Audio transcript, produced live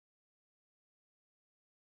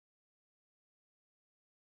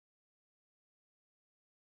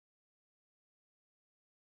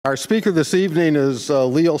Our speaker this evening is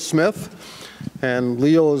Leo Smith, and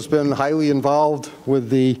Leo has been highly involved with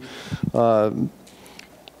the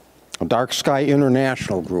DarkSky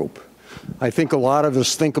International group. I think a lot of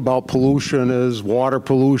us think about pollution as water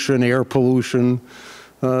pollution, air pollution,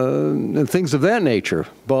 and things of that nature.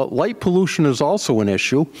 But light pollution is also an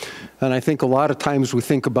issue, and I think a lot of times we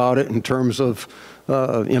think about it in terms of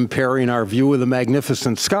impairing our view of the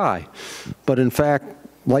magnificent sky. But in fact,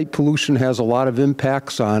 light pollution has a lot of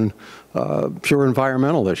impacts on pure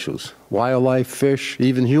environmental issues, wildlife, fish,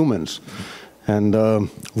 even humans. And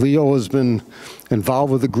Leo has been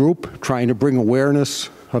involved with the group, trying to bring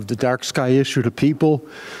awareness of the dark sky issue to people,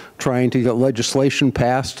 trying to get legislation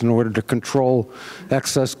passed in order to control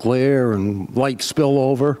excess glare and light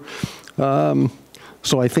spillover.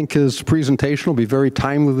 So I think his presentation will be very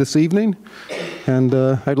timely this evening, and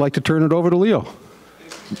I'd like to turn it over to Leo.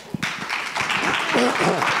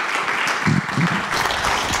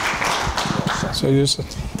 So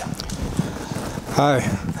hi.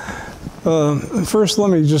 First, let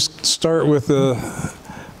me just start with an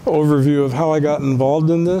overview of how I got involved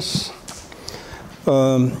in this.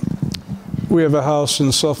 We have a house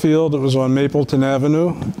in Suffield. It was on Mapleton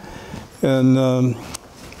Avenue, and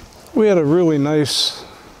we had a really nice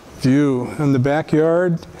view. In the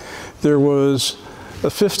backyard, there was a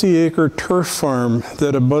 50-acre turf farm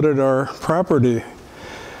that abutted our property.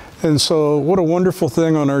 And so what a wonderful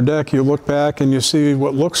thing on our deck. You look back and you see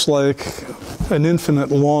what looks like an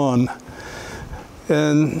infinite lawn.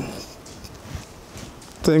 And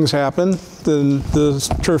things happened. Then the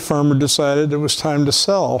turf farmer decided it was time to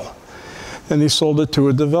sell. And he sold it to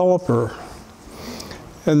a developer.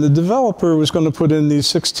 And the developer was going to put in these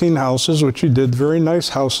 16 houses, which he did, very nice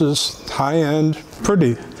houses, high-end,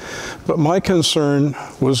 pretty. But my concern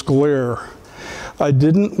was glare. I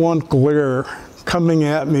didn't want glare coming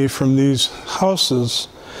at me from these houses.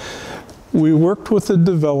 We worked with the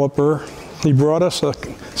developer. He brought us a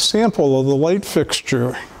sample of the light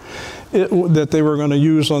fixture that they were going to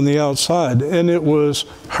use on the outside, and it was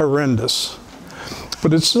horrendous.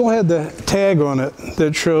 But it still had the tag on it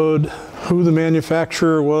that showed who the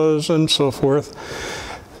manufacturer was and so forth.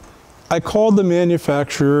 I called the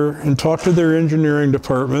manufacturer and talked to their engineering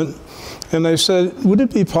department, and I said, would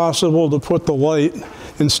it be possible to put the light,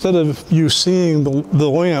 instead of you seeing the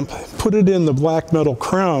lamp, put it in the black metal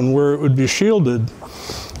crown where it would be shielded?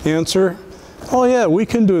 Answer, oh yeah, we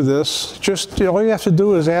can do this. Just all you have to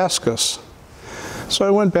do is ask us. So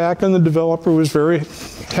I went back, and the developer was very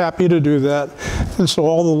happy to do that. And so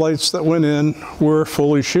all the lights that went in were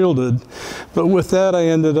fully shielded. But with that, I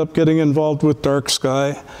ended up getting involved with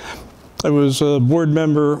DarkSky. I was a board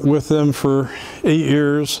member with them for 8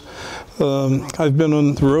 years. I've been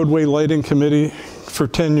on the roadway lighting committee for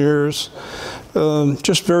 10 years,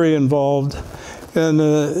 just very involved. And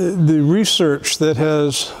the research that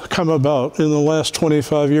has come about in the last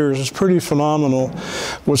 25 years is pretty phenomenal.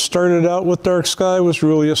 What started out with DarkSky was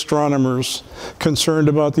really astronomers concerned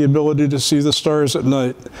about the ability to see the stars at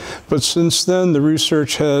night. But since then, the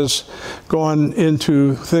research has gone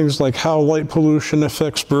into things like how light pollution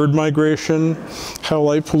affects bird migration, how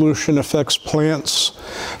light pollution affects plants,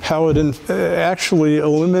 how it actually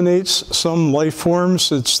eliminates some life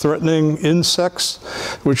forms. It's threatening insects,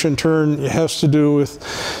 which in turn has to do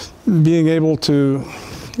with being able to,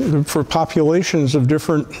 for populations of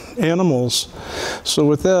different animals. So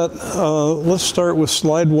with that, let's start with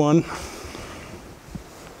slide 1.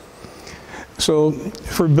 So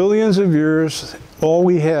for billions of years, all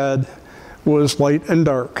we had was light and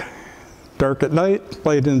dark. Dark at night,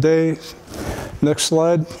 light in day. Next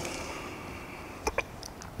slide.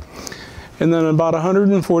 And then about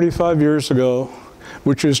 145 years ago,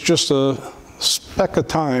 which is just a speck of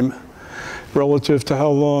time relative to how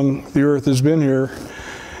long the Earth has been here,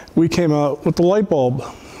 we came out with the light bulb.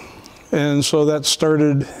 And so that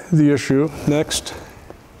started the issue. Next.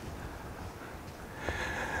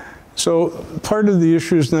 So part of the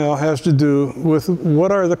issues now has to do with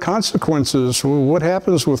what are the consequences? What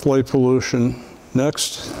happens with light pollution?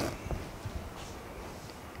 Next.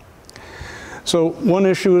 So one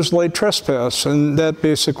issue is light trespass, and that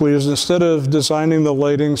basically is, instead of designing the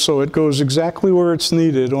lighting so it goes exactly where it's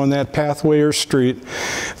needed on that pathway or street,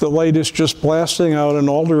 the light is just blasting out in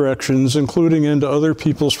all directions, including into other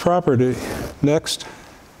people's property. Next.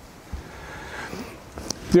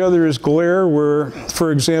 The other is glare, where,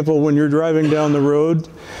 for example, when you're driving down the road,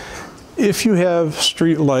 if you have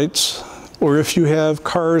street lights or if you have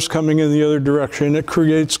cars coming in the other direction, it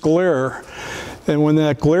creates glare. And when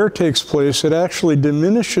that glare takes place, it actually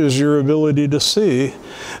diminishes your ability to see.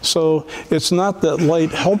 So it's not that light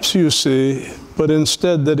helps you see, but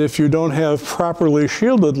instead that if you don't have properly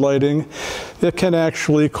shielded lighting, it can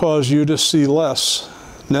actually cause you to see less.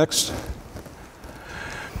 Next.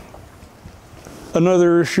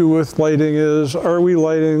 Another issue with lighting is, are we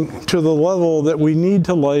lighting to the level that we need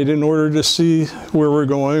to light in order to see where we're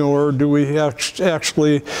going, or do we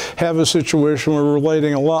actually have a situation where we're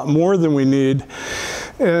lighting a lot more than we need?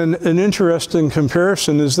 And an interesting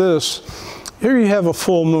comparison is this. Here you have a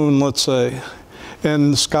full moon, let's say,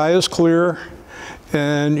 and the sky is clear,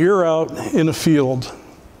 and you're out in a field.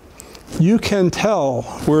 You can tell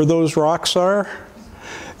where those rocks are.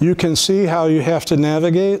 You can see how you have to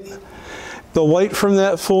navigate. The light from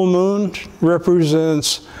that full moon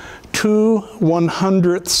represents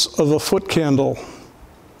 2/100ths of a foot candle.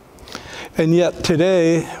 And yet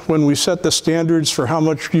today, when we set the standards for how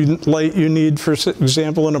much light you need, for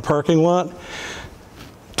example, in a parking lot,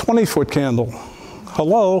 20-foot candle.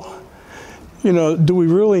 Hello? You know, do we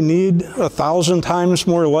really need 1,000 times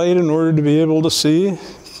more light in order to be able to see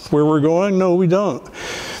where we're going? No, we don't.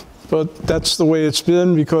 But that's the way it's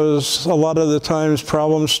been, because a lot of the times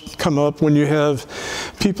problems come up when you have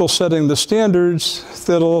people setting the standards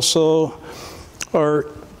that also are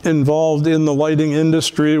involved in the lighting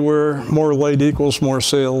industry, where more light equals more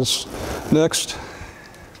sales. Next.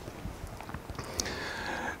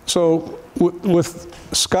 So with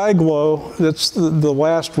Sky Glow, that's the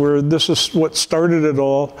last word. This is what started it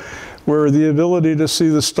all, where the ability to see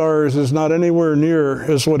the stars is not anywhere near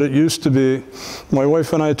as what it used to be. My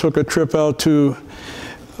wife and I took a trip out to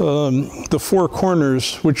the Four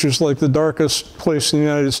Corners, which is like the darkest place in the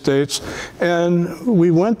United States, and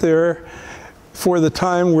we went there for the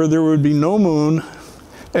time where there would be no moon,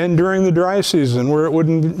 and during the dry season where it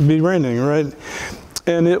wouldn't be raining, right?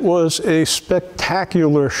 And it was a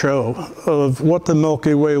spectacular show of what the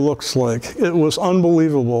Milky Way looks like. It was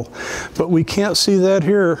unbelievable, but we can't see that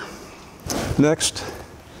here. Next.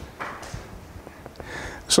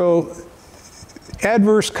 So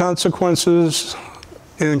adverse consequences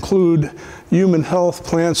include human health,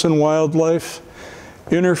 plants and wildlife,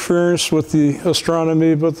 interference with the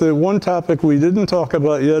astronomy, but the one topic we didn't talk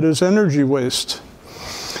about yet is energy waste.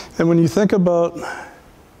 And when you think about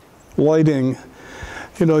lighting,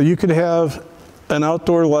 you know, you could have an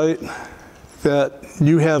outdoor light that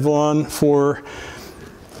you have on for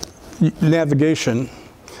navigation,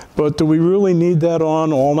 but do we really need that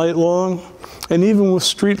on all night long? And even with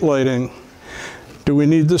street lighting, do we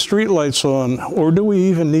need the street lights on, or do we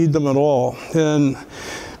even need them at all? And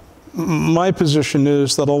my position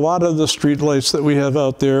is that a lot of the street lights that we have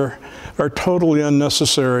out there are totally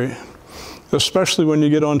unnecessary, especially when you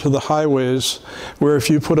get onto the highways, where if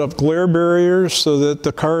you put up glare barriers so that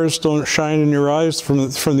the cars don't shine in your eyes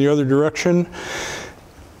from the other direction,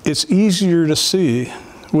 it's easier to see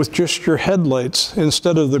with just your headlights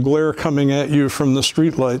instead of the glare coming at you from the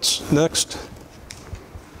street lights. Next.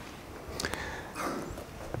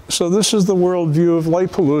 So this is the world view of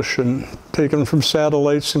light pollution, taken from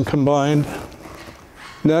satellites and combined.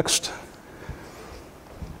 Next.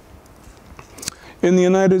 In the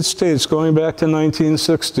United States, going back to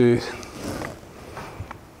 1960.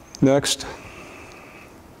 Next.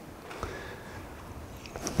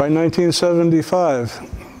 By 1975,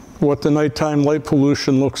 what the nighttime light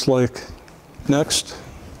pollution looks like. Next.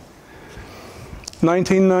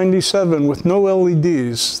 1997, with no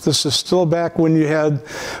LEDs. This is still back when you had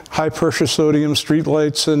high pressure sodium street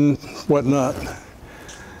lights and whatnot.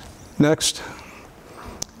 Next.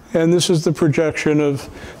 And this is the projection of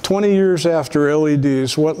 20 years after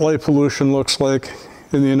LEDs, what light pollution looks like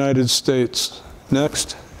in the United States.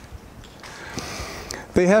 Next.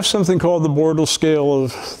 They have something called the Bortle scale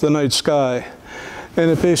of the night sky. And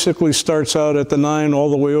it basically starts out at the 9 all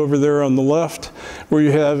the way over there on the left, where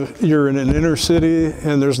you're in an inner city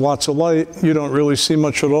and there's lots of light. You don't really see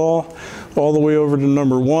much at all the way over to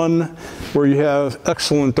number 1, where you have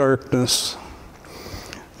excellent darkness.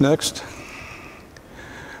 Next.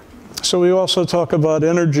 So we also talk about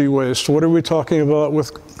energy waste. What are we talking about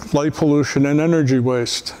with light pollution and energy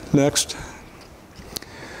waste? Next.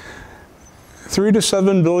 $3 to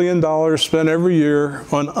 $7 billion spent every year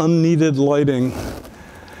on unneeded lighting.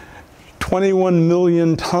 21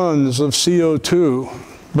 million tons of CO2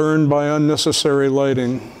 burned by unnecessary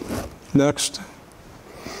lighting. Next.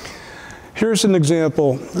 Here's an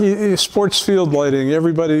example. Sports field lighting.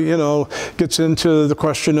 Everybody, you know, gets into the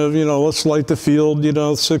question of, you know, let's light the field, you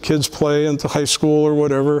know, so kids play into high school or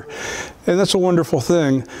whatever. And that's a wonderful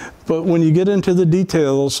thing. But when you get into the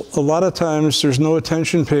details, a lot of times there's no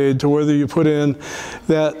attention paid to whether you put in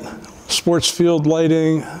that sports field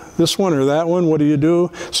lighting, this one or that one. What do you do?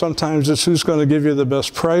 Sometimes it's who's going to give you the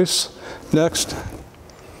best price. Next.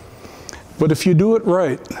 But if you do it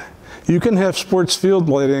right, you can have sports field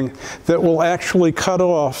lighting that will actually cut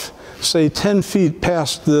off, say, 10 feet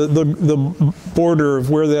past the border of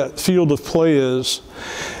where that field of play is.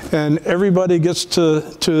 And everybody gets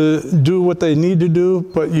to do what they need to do,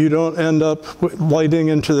 but you don't end up lighting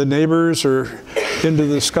into the neighbors or into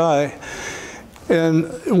the sky.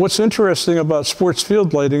 And what's interesting about sports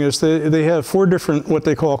field lighting is they have 4 different, what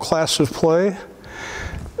they call class of play.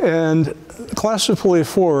 And class of play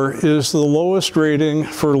 4 is the lowest rating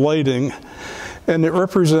for lighting, and it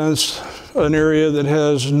represents an area that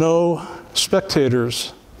has no spectators.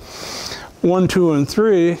 1, 2, and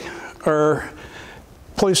 3 are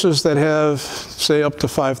places that have, say, up to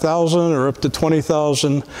 5,000 or up to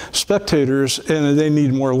 20,000 spectators, and they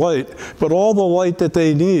need more light. But all the light that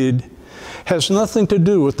they need has nothing to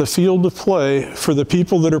do with the field of play for the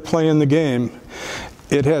people that are playing the game.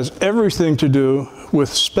 It has everything to do with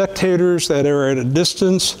spectators that are at a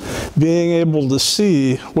distance being able to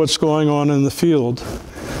see what's going on in the field.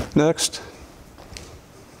 Next.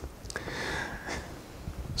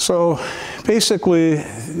 So basically,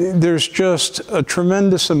 there's just a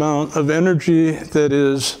tremendous amount of energy that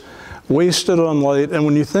is wasted on light. And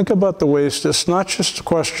when you think about the waste, it's not just a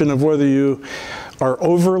question of whether you are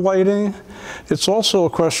overlighting, it's also a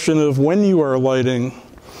question of when you are lighting.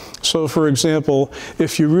 So for example,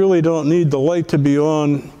 if you really don't need the light to be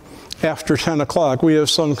on after 10 o'clock, we have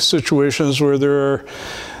some situations where there are,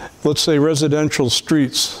 let's say, residential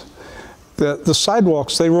streets that the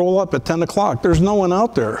sidewalks, they roll up at 10 o'clock. There's no one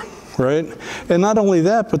out there, right? And not only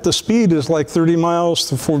that, but the speed is like 30 miles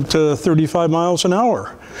to 35 miles an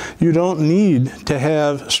hour. You don't need to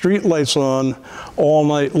have street lights on all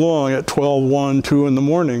night long at 12, 1, 2 in the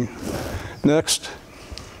morning. Next.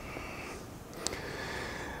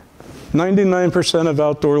 99% of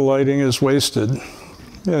outdoor lighting is wasted.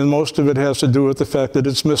 And most of it has to do with the fact that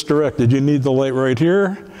it's misdirected. You need the light right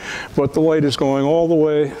here, but the light is going all the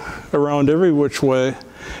way around every which way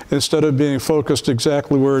instead of being focused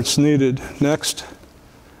exactly where it's needed. Next.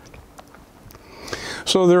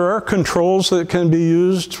 So there are controls that can be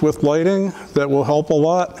used with lighting that will help a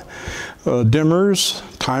lot. Dimmers,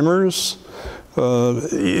 timers.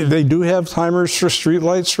 They do have timers for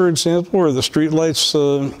streetlights, for example, where the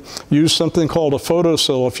streetlights use something called a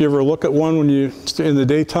photocell. If you ever look at one when you in the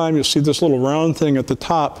daytime, you'll see this little round thing at the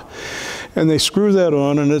top, and they screw that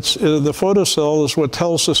on, and it's the photocell is what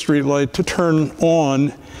tells the streetlight to turn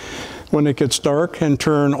on when it gets dark and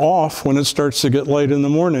turn off when it starts to get light in the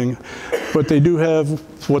morning. But they do have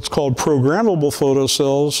what's called programmable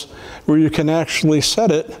photocells, where you can actually set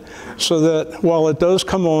it so that while it does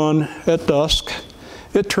come on at dusk,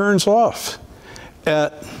 it turns off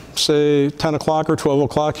at, say, 10 o'clock or 12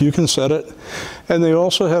 o'clock. You can set it. And they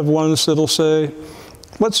also have ones that'll say,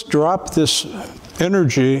 let's drop this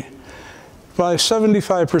energy by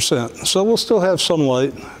 75%. So we'll still have some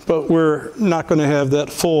light, but we're not going to have that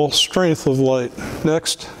full strength of light.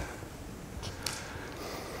 Next.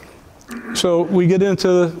 So we get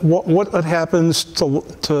into what happens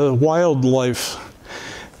to wildlife.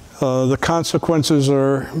 The consequences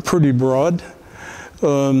are pretty broad,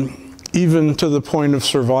 even to the point of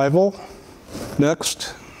survival.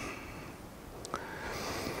 Next.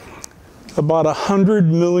 About 100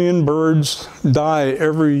 million birds die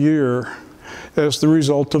every year as the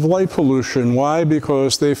result of light pollution. Why?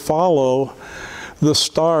 Because they follow the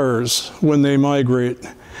stars when they migrate.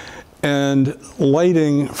 And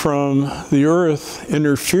lighting from the Earth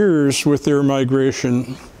interferes with their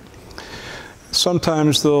migration.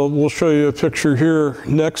 Sometimes we'll show you a picture here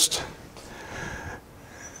next.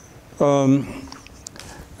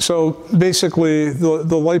 So basically,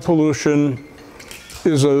 the light pollution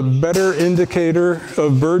is a better indicator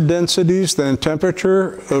of bird densities than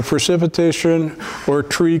temperature, of precipitation, or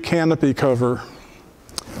tree canopy cover.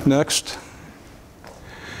 Next.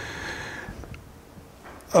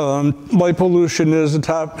 Light pollution is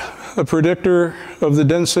a predictor of the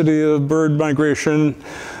density of bird migration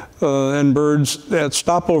and birds at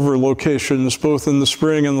stopover locations, both in the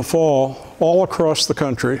spring and the fall, all across the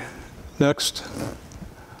country. Next.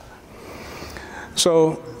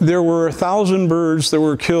 So there were 1,000 birds that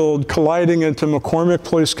were killed colliding into McCormick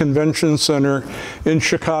Place Convention Center in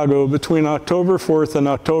Chicago between October 4th and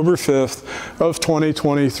October 5th of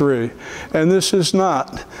 2023. And this is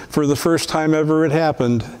not for the first time ever it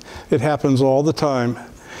happened. It happens all the time.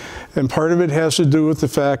 And part of it has to do with the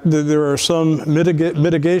fact that there are some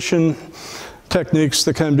mitigation techniques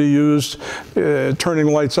that can be used. Turning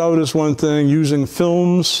lights out is one thing, using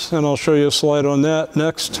films, and I'll show you a slide on that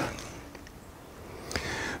next.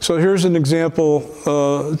 So here's an example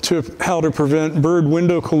to how to prevent bird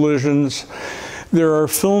window collisions. There are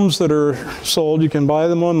films that are sold, you can buy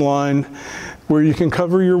them online, where you can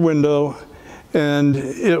cover your window and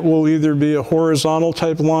it will either be a horizontal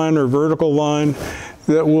type line or vertical line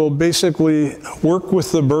that will basically work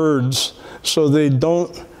with the birds so they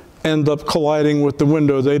don't end up colliding with the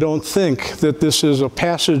window. They don't think that this is a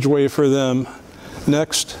passageway for them.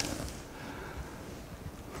 Next.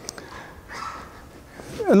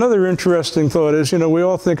 Another interesting thought is, we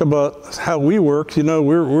all think about how we work.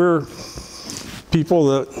 We're people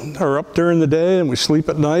that are up during the day and we sleep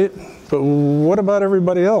at night, but what about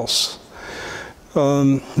everybody else?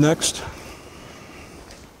 Next.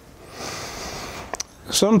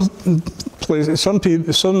 Some birds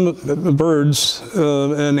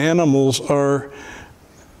and animals are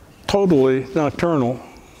totally nocturnal.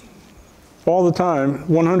 All the time,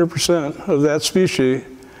 100% of that species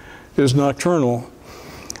is nocturnal.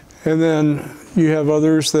 And then you have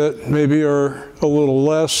others that maybe are a little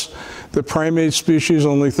less. The primate species,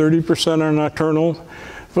 only 30% are nocturnal.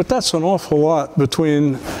 But that's an awful lot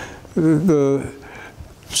between the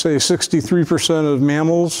say, 63% of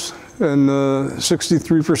mammals and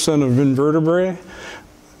 63% of invertebrate.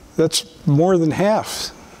 That's more than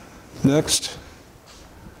half. Next.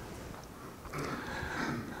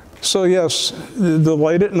 So yes, the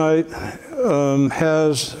light at night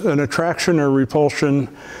has an attraction or repulsion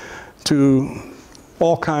to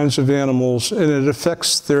all kinds of animals, and it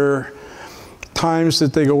affects their times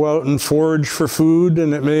that they go out and forage for food,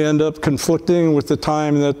 and it may end up conflicting with the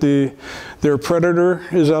time that their predator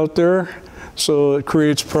is out there, so it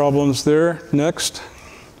creates problems there. Next.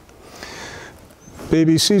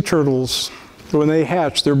 Baby sea turtles, when they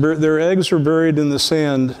hatch, their eggs are buried in the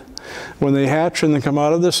sand. When they hatch and they come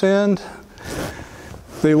out of the sand,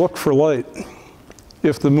 they look for light.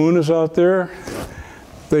 If the moon is out there,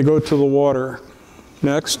 they go to the water.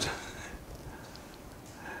 Next.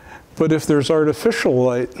 But if there's artificial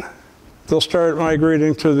light, they'll start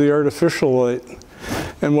migrating to the artificial light.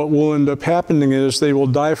 And what will end up happening is they will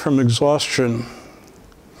die from exhaustion.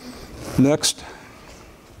 Next.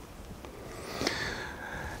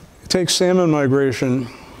 Take salmon migration.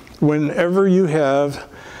 Whenever you have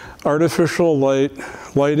artificial light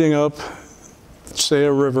lighting up, say,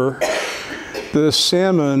 a river, the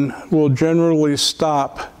salmon will generally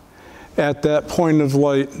stop at that point of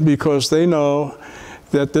light because they know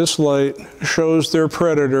that this light shows their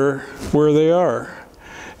predator where they are.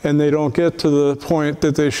 And they don't get to the point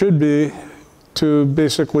that they should be to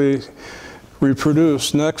basically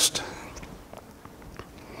reproduce. Next.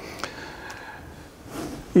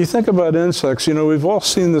 You think about insects, we've all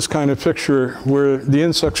seen this kind of picture where the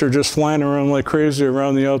insects are just flying around like crazy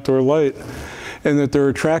around the outdoor light and that they're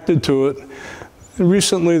attracted to it. And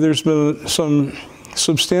recently there's been some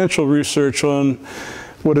substantial research on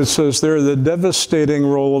what it says there, the devastating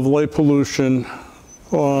role of light pollution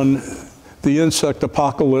on the insect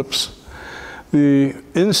apocalypse. The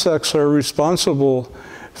insects are responsible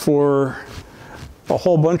for a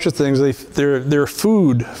whole bunch of things. They're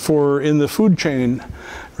food in the food chain,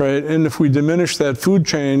 right? And if we diminish that food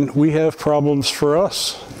chain, we have problems for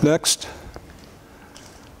us. Next.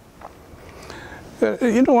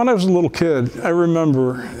 When I was a little kid, I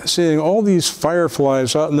remember seeing all these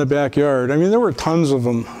fireflies out in the backyard. I mean, there were tons of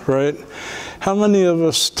them, right? How many of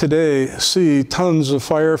us today see tons of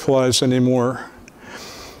fireflies anymore?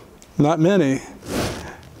 Not many.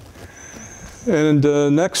 And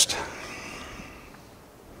next.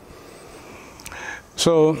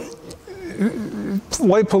 So,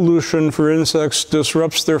 light pollution for insects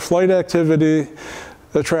disrupts their flight activity,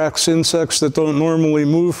 attracts insects that don't normally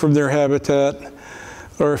move from their habitat,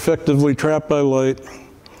 are effectively trapped by light,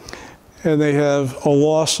 and they have a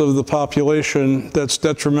loss of the population that's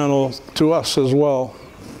detrimental to us as well.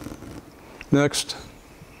 Next.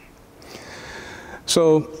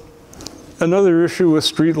 So, another issue with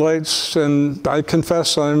streetlights, and I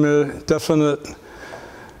confess I'm a definite,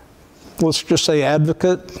 let's just say,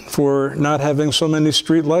 advocate for not having so many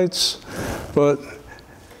streetlights, but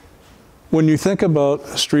when you think about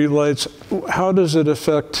streetlights, how does it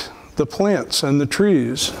affect the plants and the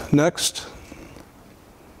trees? Next.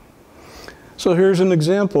 So here's an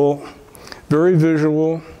example, very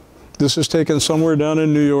visual. This is taken somewhere down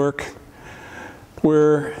in New York,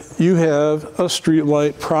 where you have a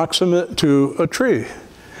streetlight proximate to a tree.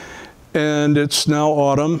 And it's now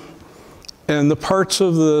autumn, and the parts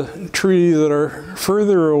of the tree that are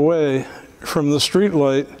further away from the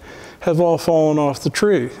streetlight have all fallen off the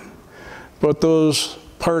tree. But those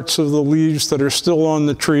parts of the leaves that are still on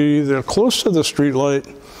the tree that are close to the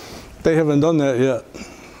streetlight, they haven't done that yet.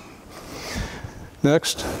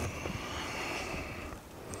 Next.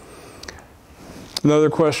 Another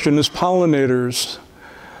question is pollinators.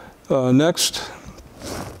 Next.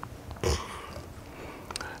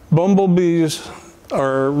 Bumblebees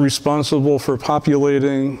are responsible for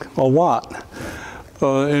populating a lot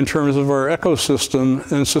in terms of our ecosystem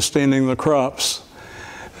and sustaining the crops.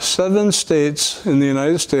 7 states in the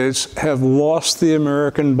United States have lost the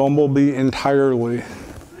American bumblebee entirely.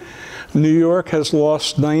 New York has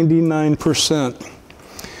lost 99%.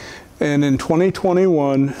 And in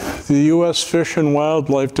 2021, the U.S. Fish and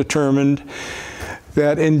Wildlife determined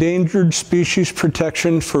that endangered species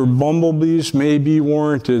protection for bumblebees may be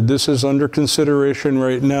warranted. This is under consideration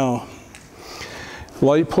right now.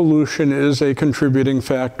 Light pollution is a contributing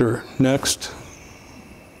factor. Next.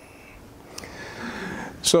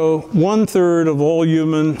 So 1/3 of all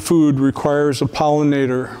human food requires a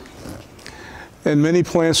pollinator. And many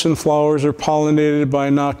plants and flowers are pollinated by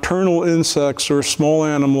nocturnal insects or small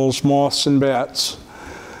animals, moths and bats.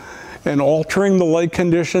 And altering the light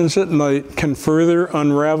conditions at night can further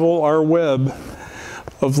unravel our web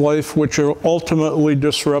of life, which ultimately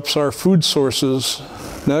disrupts our food sources.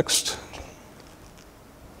 Next.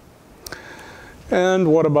 And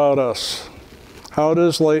what about us? How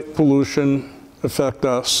does light pollution affect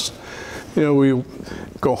us? You know, we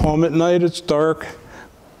go home at night, it's dark,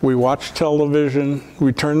 we watch television,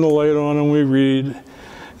 we turn the light on and we read.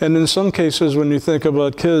 And in some cases, when you think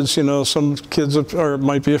about kids, you know, some kids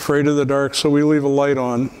might be afraid of the dark, so we leave a light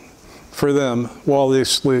on for them while they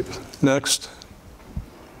sleep. Next.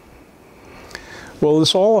 Well,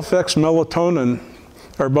 this all affects melatonin.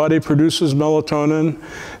 Our body produces melatonin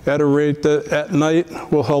at a rate that at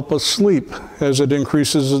night will help us sleep as it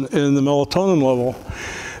increases in the melatonin level.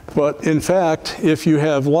 But in fact, if you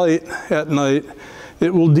have light at night,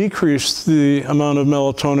 it will decrease the amount of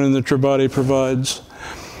melatonin that your body provides.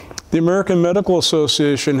 The American Medical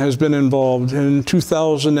Association has been involved. In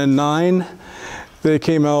 2009, they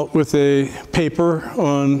came out with a paper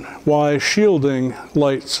on why shielding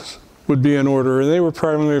lights would be in order. And they were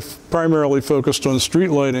primarily focused on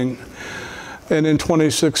street lighting. And in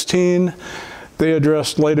 2016, they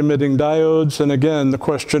addressed light-emitting diodes, and again, the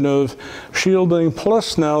question of shielding,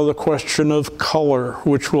 plus now the question of color,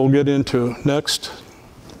 which we'll get into. Next.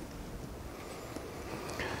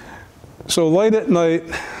 So light at night,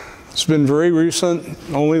 it's been very recent,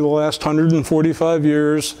 only the last 145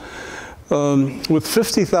 years. With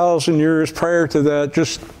 50,000 years prior to that,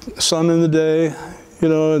 just sun in the day, you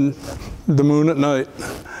know, and the moon at night.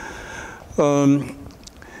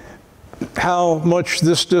 How much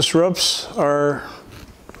this disrupts our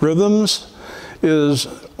rhythms is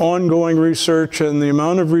ongoing research, and the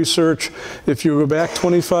amount of research, if you go back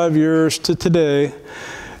 25 years to today,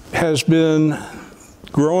 has been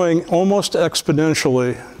growing almost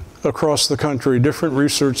exponentially across the country, different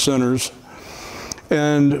research centers.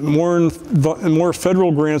 And more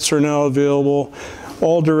federal grants are now available,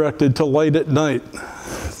 all directed to light at night.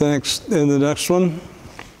 Thanks. And the next one.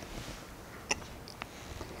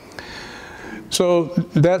 So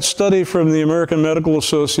that study from the American Medical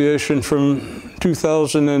Association from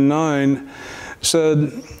 2009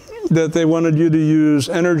 said that they wanted you to use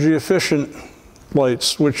energy efficient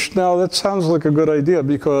lights, which now that sounds like a good idea,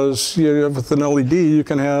 because with an LED you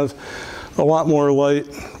can have a lot more light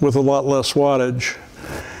with a lot less wattage.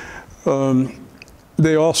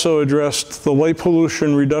 They also addressed the light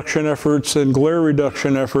pollution reduction efforts and glare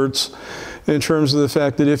reduction efforts in terms of the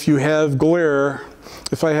fact that if you have glare,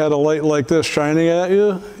 if I had a light like this shining at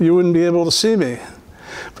you, you wouldn't be able to see me.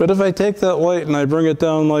 But if I take that light and I bring it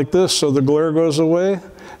down like this so the glare goes away,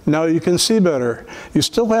 now you can see better. You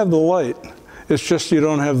still have the light, it's just you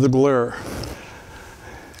don't have the glare.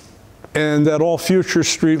 And that all future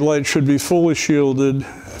street lights should be fully shielded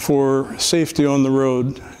for safety on the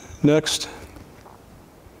road. Next.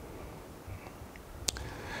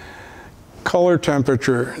 Color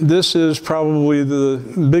temperature. This is probably the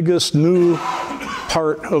biggest new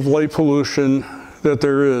part of light pollution that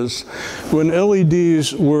there is. When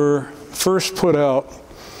LEDs were first put out,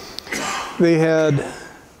 they had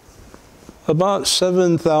about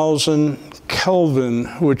 7,000 Kelvin,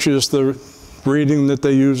 which is the rating that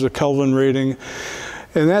they use, a Kelvin rating,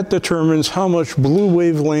 and that determines how much blue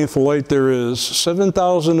wavelength light there is.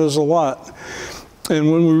 7,000 is a lot. And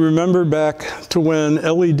when we remember back to when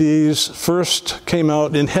LEDs first came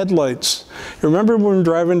out in headlights, you remember when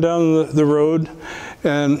driving down the road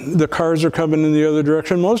and the cars are coming in the other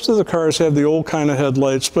direction? Most of the cars have the old kind of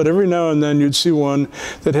headlights, but every now and then you'd see one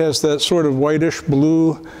that has that sort of whitish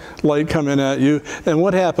blue light coming at you. And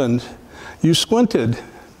what happened? You squinted.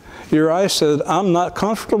 Your eye said, I'm not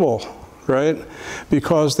comfortable, right?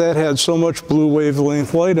 Because that had so much blue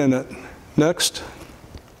wavelength light in it. Next.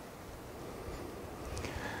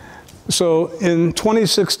 So in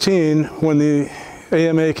 2016, when the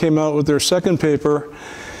AMA came out with their second paper,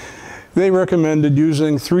 they recommended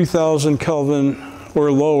using 3,000 Kelvin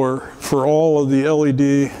or lower for all of the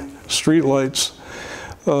LED streetlights,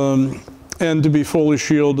 and to be fully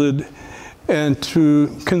shielded, and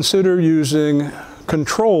to consider using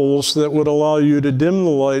controls that would allow you to dim the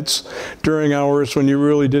lights during hours when you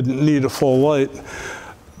really didn't need a full light.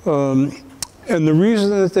 And the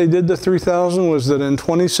reason that they did the 3,000 was that in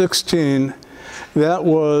 2016, that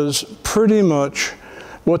was pretty much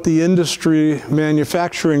what the industry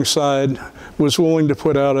manufacturing side was willing to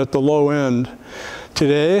put out at the low end.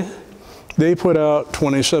 Today, they put out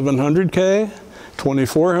 2,700K,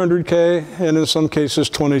 2,400K, and in some cases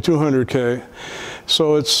 2,200K.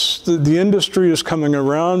 So it's, the industry is coming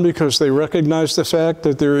around because they recognize the fact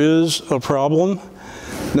that there is a problem.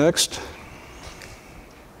 Next.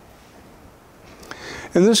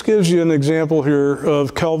 And this gives you an example here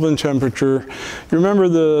of Kelvin temperature. You remember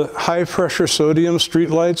the high pressure sodium street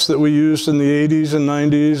lights that we used in the 80s and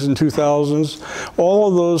 90s and 2000s? All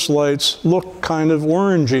of those lights look kind of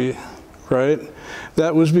orangey, right?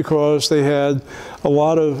 That was because they had a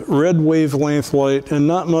lot of red wavelength light and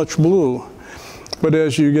not much blue. But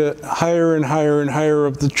as you get higher and higher and higher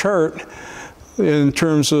up the chart, in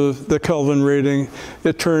terms of the Kelvin rating,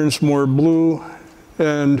 it turns more blue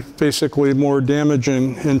and basically more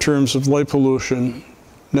damaging in terms of light pollution.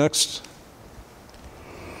 Next.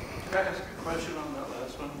 Can I ask a question on that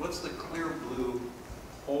last one? What's the clear blue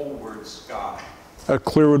poleward sky? A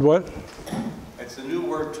clearwood what? It's a new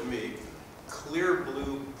word to me. Clear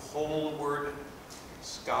blue poleward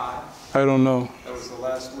sky. I don't know. That was the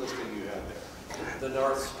last listing you had there. The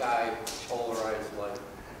north sky polarized light.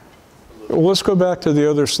 Well, let's go back to the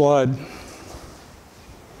other slide.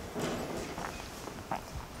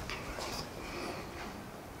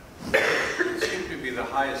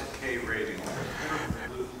 Highest K rating.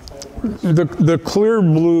 The clear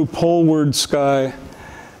blue poleward sky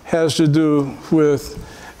has to do with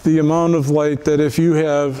the amount of light that if you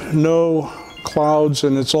have no clouds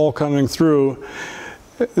and it's all coming through,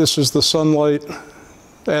 this is the sunlight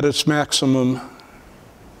at its maximum.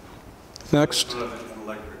 Next. An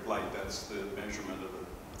electric light, that's the measurement of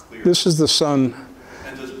the clear. This is the sun.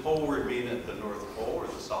 And does poleward mean at the North Pole or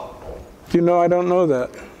the South Pole? You know, I don't know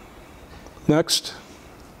that. Next.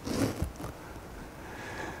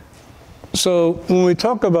 So when we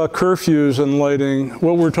talk about curfews and lighting,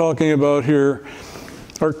 what we're talking about here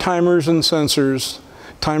are timers and sensors.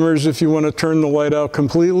 Timers if you want to turn the light out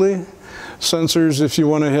completely. Sensors if you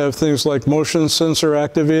want to have things like motion sensor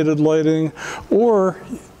activated lighting. Or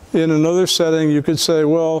in another setting you could say,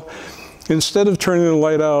 well, instead of turning the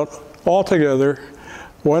light out altogether,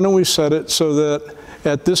 why don't we set it so that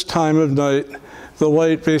at this time of night the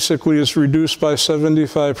light basically is reduced by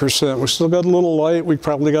 75%. We still got a little light, we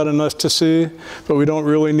probably got enough to see, but we don't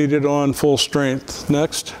really need it on full strength.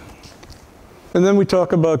 Next. And then we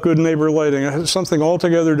talk about good neighbor lighting, something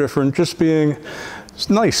altogether different, just being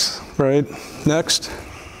nice, right? Next.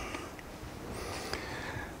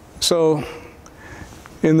 So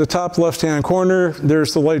in the top left-hand corner,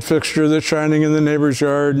 there's the light fixture that's shining in the neighbor's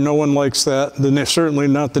yard. No one likes that, certainly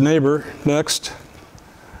not the neighbor. Next.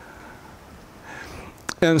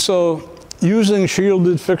 And so using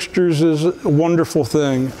shielded fixtures is a wonderful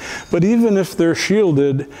thing, but even if they're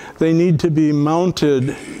shielded, they need to be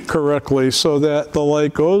mounted correctly so that the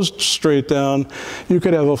light goes straight down. You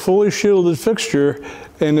could have a fully shielded fixture,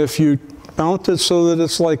 and if you mount it so that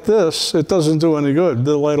it's like this, it doesn't do any good.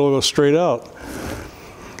 The light will go straight out.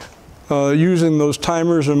 Using those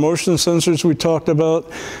timers and motion sensors we talked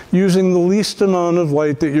about, using the least amount of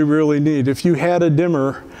light that you really need. If you had a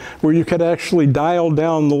dimmer where you could actually dial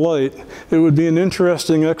down the light, it would be an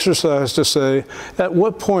interesting exercise to say, at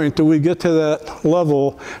what point do we get to that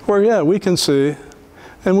level where, yeah, we can see,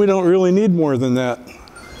 and we don't really need more than that.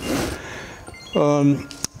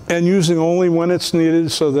 And using only when it's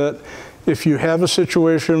needed so that if you have a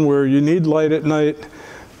situation where you need light at night,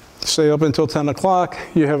 say up until 10 o'clock,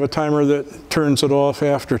 you have a timer that turns it off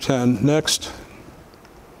after 10. Next.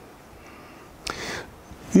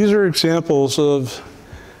 These are examples of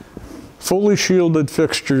fully shielded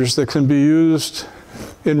fixtures that can be used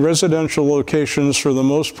in residential locations for the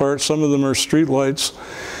most part. Some of them are street lights.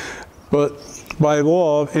 But by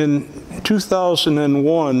law, in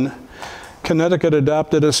 2001, Connecticut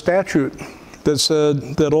adopted a statute that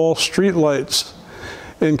said that all street lights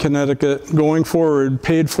in Connecticut going forward,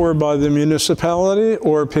 paid for by the municipality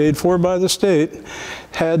or paid for by the state,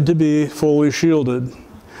 had to be fully shielded,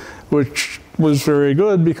 which was very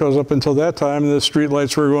good because up until that time the street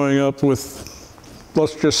lights were going up with,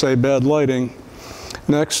 let's just say, bad lighting.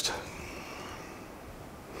 Next.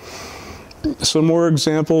 some more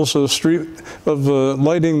examples of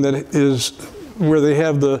lighting that is where they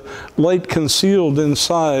have the light concealed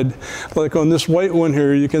inside. Like on this white one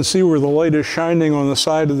here, you can see where the light is shining on the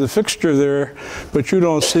side of the fixture there, but you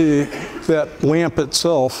don't see that lamp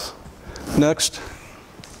itself. Next.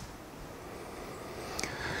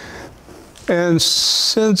 And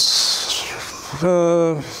since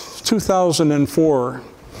 2004,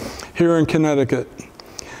 here in Connecticut,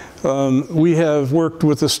 we have worked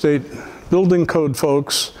with the state building code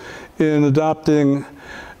folks in adopting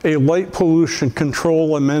a light pollution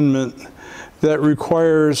control amendment that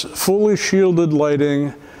requires fully shielded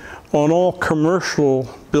lighting on all commercial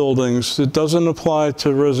buildings. It doesn't apply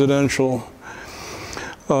to residential.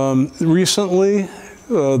 Recently,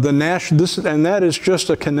 and that is just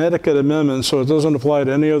a Connecticut amendment, so it doesn't apply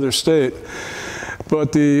to any other state.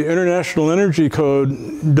 But the International Energy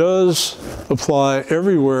Code does apply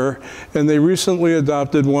everywhere, and they recently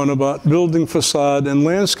adopted one about building facade and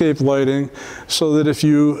landscape lighting, so that if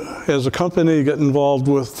you, as a company, get involved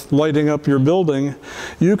with lighting up your building,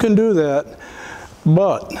 you can do that.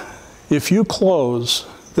 But if you close,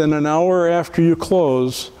 then an hour after you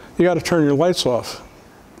close, you got to turn your lights off.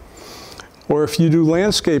 Or if you do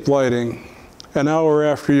landscape lighting, an hour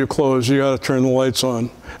after you close, you got to turn the lights off.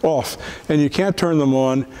 And you can't turn them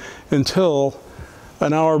on until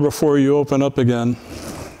an hour before you open up again.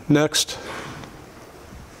 Next.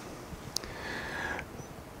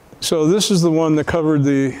 So this is the one that covered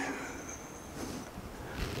the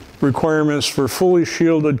requirements for fully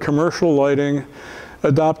shielded commercial lighting,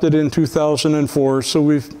 adopted in 2004. So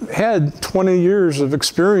we've had 20 years of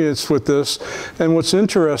experience with this. And what's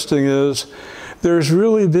interesting is there's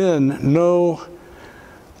really been no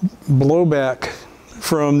blowback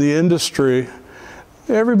from the industry.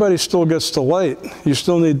 Everybody still gets to light. You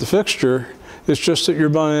still need the fixture. It's just that you're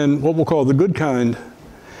buying what we'll call the good kind.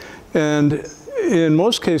 And in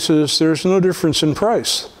most cases, there's no difference in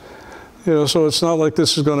price. You know, so it's not like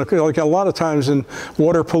this is going to, like a lot of times in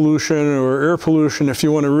water pollution or air pollution, if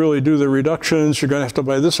you want to really do the reductions, you're going to have to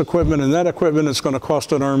buy this equipment and that equipment. It's going to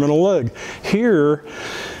cost an arm and a leg. Here,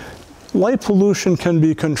 light pollution can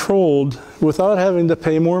be controlled without having to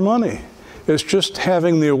pay more money. It's just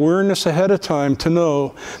having the awareness ahead of time to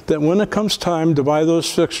know that when it comes time to buy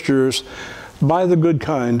those fixtures, buy the good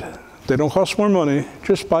kind. They don't cost more money,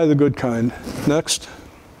 just buy the good kind. Next.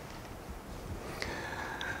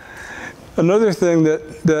 Another thing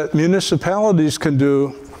that municipalities can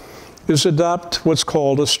do is adopt what's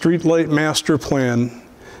called a streetlight master plan.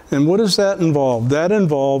 And what does that involve? That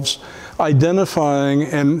involves identifying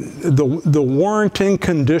and the warranting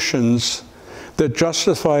conditions that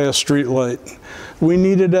justify a streetlight. We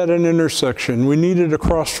need it at an intersection. We need it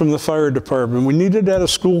across from the fire department. We need it at a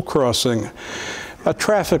school crossing. A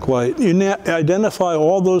traffic light. You identify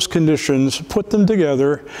all those conditions, put them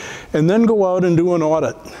together, and then go out and do an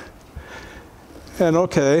audit. And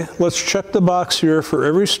okay, let's check the box here for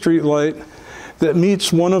every street light that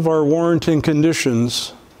meets one of our warranting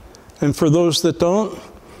conditions. And for those that don't,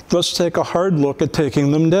 let's take a hard look at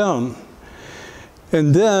taking them down.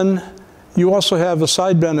 And then you also have a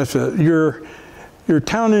side benefit. Your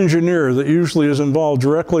town engineer that usually is involved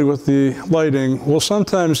directly with the lighting will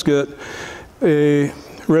sometimes get a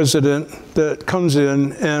resident that comes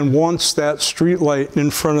in and wants that street light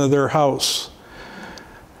in front of their house,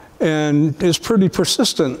 and is pretty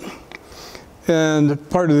persistent. And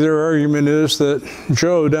part of their argument is that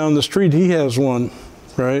Joe down the street, he has one,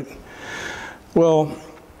 right? Well,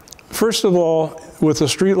 first of all, with the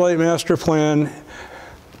streetlight master plan,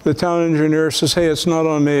 the town engineer says, hey, it's not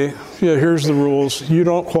on me. Yeah, here's the rules. You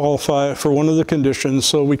don't qualify for one of the conditions,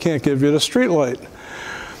 so we can't give you the streetlight.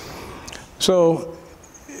 So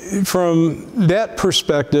from that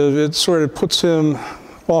perspective, it sort of puts him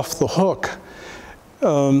off the hook.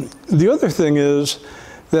 The other thing is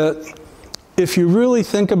that if you really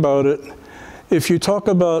think about it, if you talk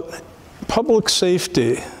about public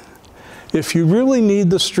safety, if you really need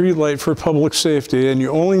the streetlight for public safety and you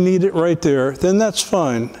only need it right there, then that's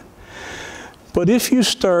fine. But if you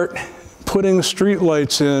start putting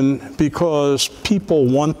streetlights in because people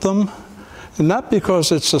want them, and not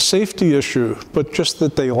because it's a safety issue, but just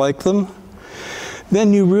that they like them,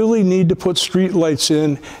 then you really need to put streetlights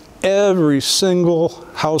in every single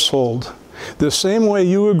household. The same way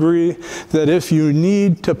you agree that if you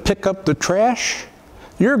need to pick up the trash,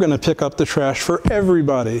 you're going to pick up the trash for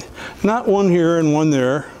everybody. Not one here and one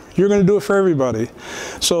there. You're going to do it for everybody.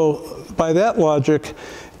 So by that logic,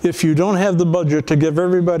 if you don't have the budget to give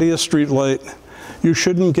everybody a streetlight, you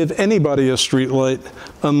shouldn't give anybody a streetlight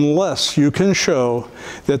unless you can show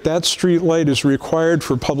that that streetlight is required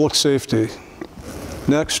for public safety.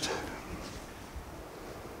 Next.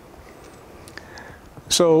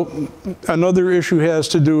 So another issue has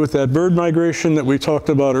to do with that bird migration that we talked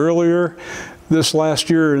about earlier. This last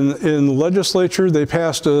year in the legislature, they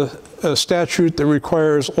passed a statute that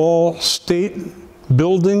requires all state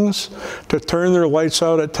buildings to turn their lights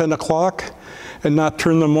out at 10 o'clock and not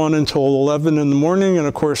turn them on until 11 in the morning. And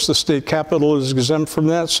of course, the state capitol is exempt from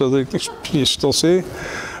that, so you still see.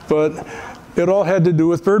 But it all had to do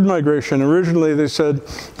with bird migration. Originally, they said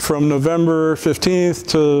from November 15th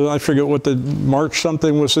to, I forget what the March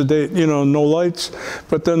something was the date, you know, no lights.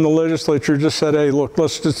 But then the legislature just said, hey, look,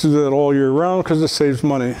 let's just do that all year round because it saves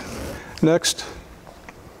money. Next.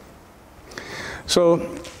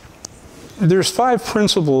 So there's 5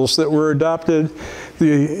 principles that were adopted.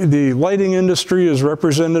 The lighting industry is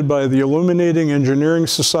represented by the Illuminating Engineering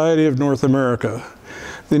Society of North America.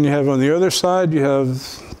 Then you have on the other side, you have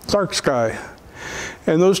DarkSky.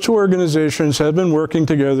 And those 2 organizations have been working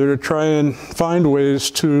together to try and find ways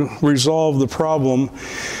to resolve the problem.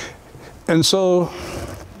 And so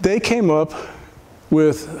they came up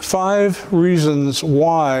with 5 reasons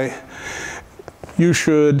why you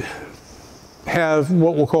should have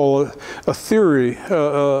what we'll call a theory,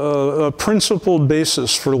 a principled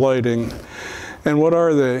basis for lighting. And what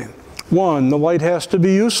are they? 1, the light has to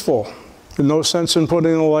be useful. There's no sense in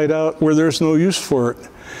putting the light out where there's no use for it.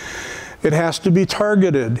 It has to be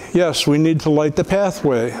targeted. Yes, we need to light the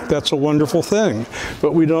pathway. That's a wonderful thing.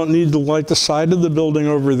 But we don't need to light the side of the building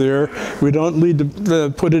over there. We don't need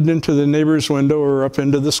to put it into the neighbor's window or up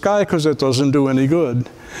into the sky because it doesn't do any good.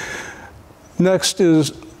 Next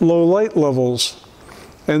is low light levels.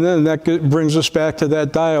 And then that brings us back to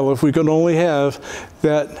that dial. If we could only have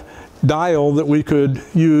that dial that we could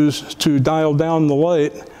use to dial down the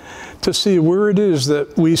light, to see where it is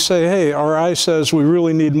that we say, hey, our eye says we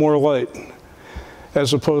really need more light,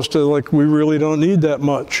 as opposed to like, we really don't need that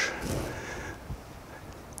much.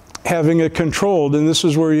 Having it controlled, and this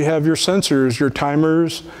is where you have your sensors, your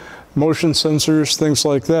timers, motion sensors, things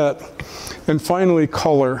like that. And finally,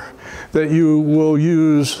 color, that you will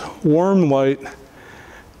use warm light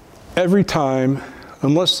every time,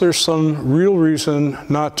 unless there's some real reason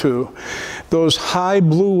not to. Those high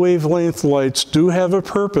blue wavelength lights do have a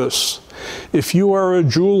purpose. If you are a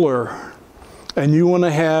jeweler and you want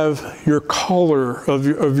to have your color of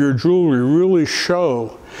your jewelry really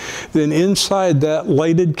show, then inside that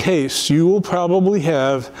lighted case, you will probably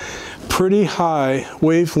have pretty high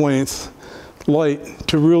wavelength light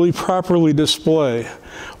to really properly display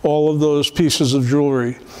all of those pieces of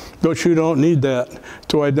jewelry. But you don't need that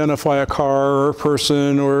to identify a car or a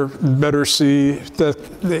person or better see that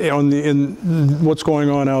in what's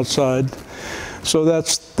going on outside. So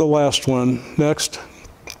that's the last one. Next.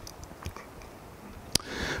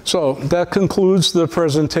 So that concludes the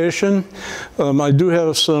presentation. I do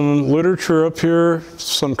have some literature up here,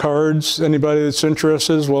 some cards. Anybody that's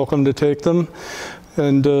interested is welcome to take them.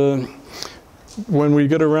 And when we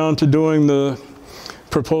get around to doing the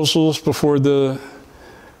proposals before the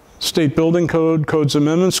State Building Code, Codes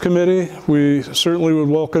Amendments Committee, we certainly would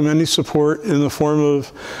welcome any support in the form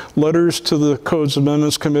of letters to the Codes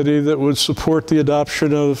Amendments Committee that would support the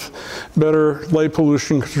adoption of better light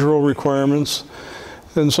pollution control requirements.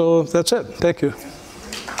 And so that's it. Thank you.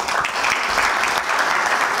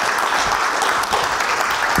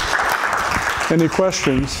 Any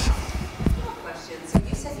questions? So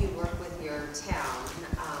you said you work with your town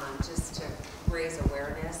just to raise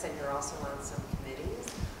awareness, and you're also on some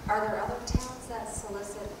committees. Are there other towns that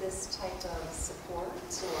solicit this type of support?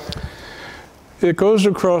 Or? It goes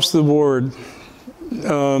across the board.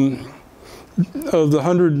 Of the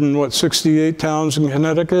 168 towns in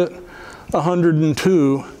Connecticut,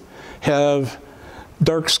 102 have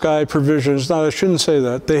dark sky provisions. Now, I shouldn't say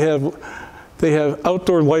that. They have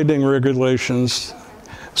outdoor lighting regulations.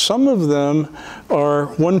 Some of them are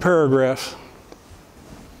 1 paragraph.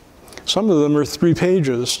 Some of them are 3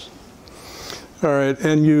 pages. All right,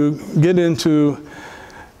 and you get into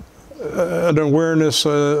an awareness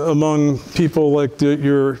among people like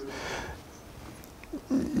your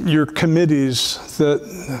committees that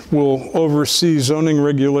will oversee zoning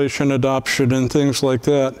regulation adoption and things like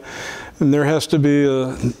that. And there has to be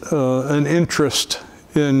an interest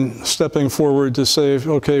in stepping forward to say,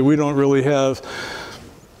 okay, we don't really have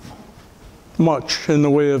much in the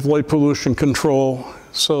way of light pollution control.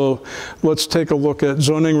 So let's take a look at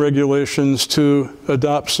zoning regulations to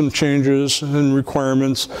adopt some changes and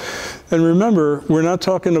requirements. And remember, we're not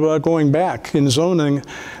talking about going back in zoning.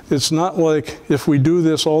 It's not like if we do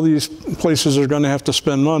this, all these places are going to have to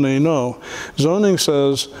spend money. No. Zoning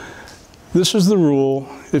says, this is the rule.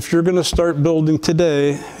 If you're going to start building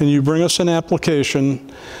today and you bring us an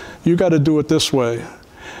application, you got to do it this way.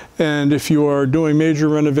 And if you are doing major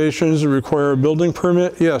renovations that require a building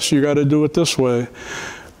permit, yes, you got to do it this way.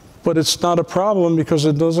 But it's not a problem because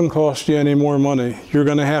it doesn't cost you any more money. You're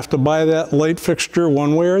going to have to buy that light fixture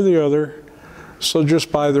one way or the other, so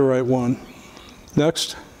just buy the right one.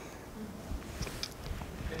 Next.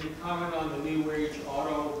 Can you comment on the new age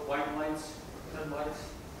auto white lights, headlights?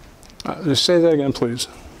 Just say that again, please.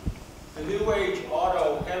 The new age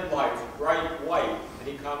auto headlights, bright white.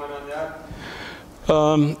 Any comment on that?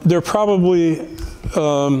 They're probably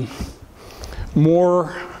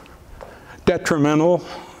more detrimental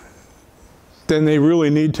than they really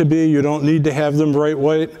need to be. You don't need to have them bright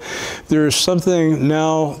white. There's something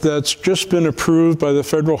now that's just been approved by the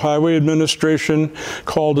Federal Highway Administration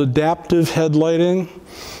called adaptive headlighting.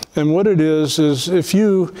 And what it is if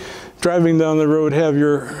you, driving down the road, have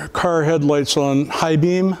your car headlights on high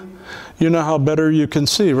beam, you know how better you can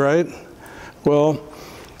see, right? Well,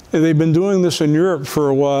 they've been doing this in Europe for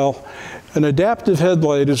a while. An adaptive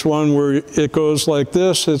headlight is one where it goes like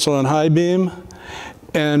this, it's on high beam,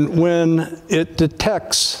 and when it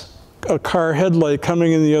detects a car headlight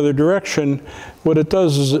coming in the other direction, what it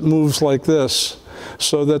does is it moves like this,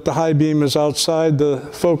 so that the high beam is outside the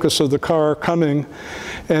focus of the car coming,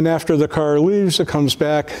 and after the car leaves, it comes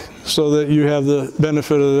back so that you have the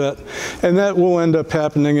benefit of that. And that will end up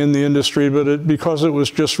happening in the industry, but because it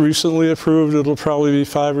was just recently approved, it'll probably be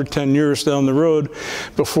 5 or 10 years down the road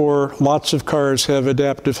before lots of cars have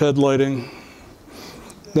adaptive headlighting.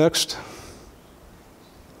 Next.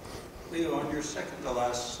 Leo, on your second to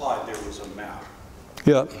last slide, there was a map.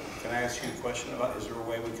 Yeah. Can I ask you a question about, is there a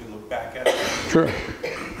way we can look back at it? Sure.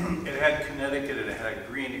 It had Connecticut and it had a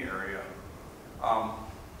green area.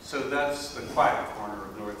 So that's the quiet corner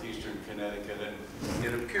of northeastern Connecticut, and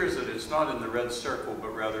it appears that it's not in the red circle, but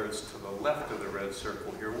rather it's to the left of the red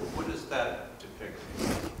circle here. What does that depict?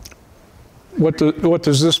 What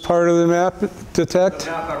does this part of the map detect?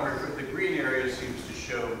 The map, the green area seems to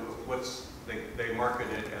show they market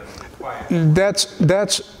it as the quiet. That's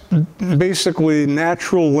basically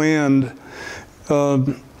natural land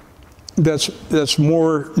that's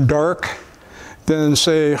more dark than,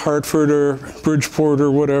 say, Hartford or Bridgeport or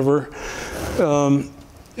whatever.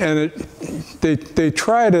 And they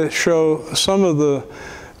try to show some of the,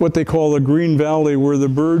 what they call the Green Valley, where the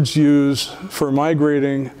birds use for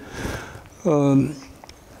migrating.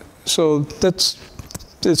 So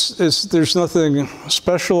there's nothing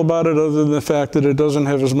special about it other than the fact that it doesn't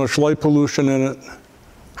have as much light pollution in it.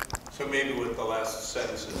 So maybe what the last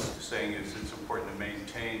sentence is saying is it's important to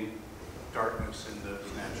maintain darkness in those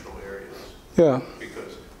natural areas. Yeah.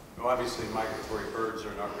 Because obviously migratory birds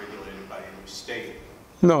are not regulated by any state.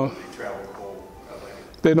 No. They travel whole LA.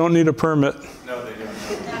 They don't need a permit. No, they don't.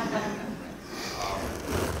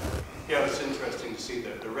 Yeah, it's interesting to see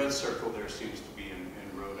that the red circle there seems to be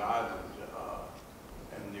in Rhode Island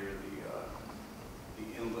and near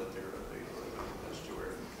the inlet there of the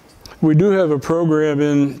estuary. We do have a program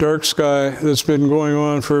in DarkSky that's been going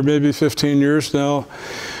on for maybe 15 years now,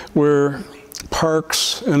 where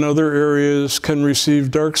parks and other areas can receive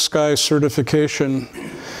DarkSky certification.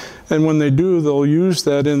 And when they do, they'll use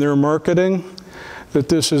that in their marketing, that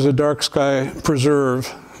this is a DarkSky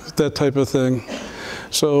preserve, that type of thing.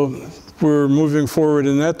 So we're moving forward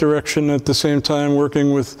in that direction, at the same time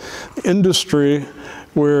working with industry,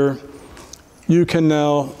 where you can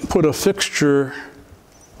now put a fixture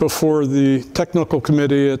before the technical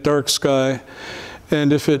committee at DarkSky,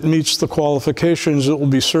 and if it meets the qualifications, it will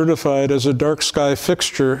be certified as a DarkSky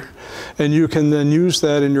fixture, and you can then use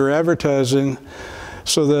that in your advertising,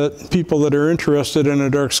 so that people that are interested in a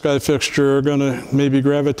DarkSky fixture are going to maybe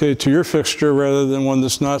gravitate to your fixture rather than one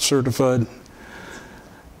that's not certified.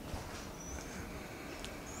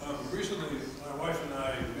 Recently, my wife and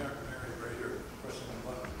I got married right here, President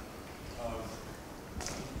London.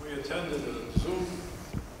 We attended a Zoom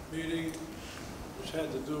meeting which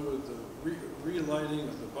had to do with the relighting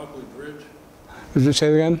of the Buckley Bridge. Did you say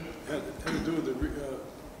it again? Had to do with the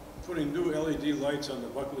putting new LED lights on the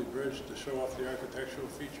Buckley Bridge to show off the architectural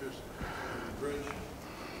features of the bridge.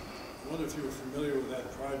 I wonder if you were familiar with that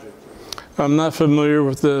project. I'm not familiar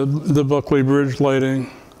with the Buckley Bridge lighting.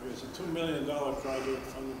 It's a $2 million project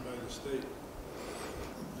funded by the state.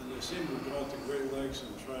 And they seem to have gone to great lengths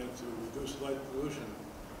in trying to reduce light pollution.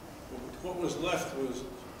 But what was left was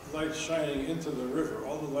lights shining into the river.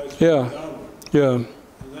 All the lights were downward. Yeah. And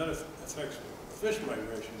that affects fish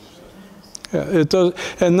migrations. Yeah, it does.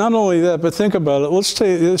 And not only that, but think about it. Let's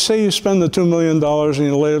say you spend the $2 million and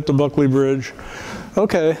you light up the Buckley Bridge.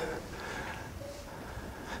 Okay.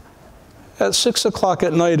 At 6 o'clock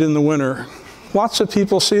at night in the winter, lots of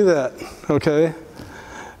people see that, okay?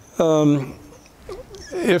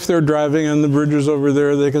 if they're driving and the bridge is over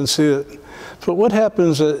there, they can see it. But what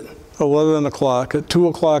happens at 11 o'clock, at 2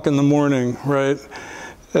 o'clock in the morning, right?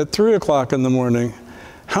 At 3 o'clock in the morning?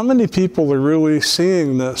 How many people are really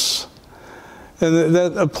seeing this? And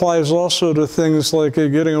that applies also to things like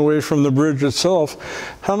getting away from the bridge itself.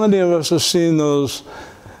 How many of us have seen those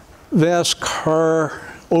vast car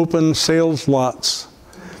open sales lots,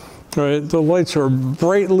 right? The lights are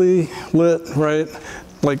brightly lit, right,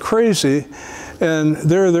 like crazy, and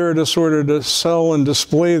they're there to sort of to sell and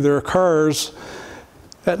display their cars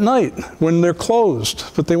at night when they're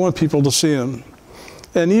closed, but they want people to see them.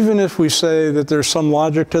 And even if we say that there's some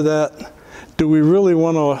logic to that, do we really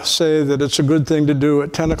want to say that it's a good thing to do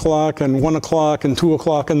at 10 o'clock and 1 o'clock and 2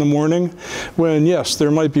 o'clock in the morning when, yes,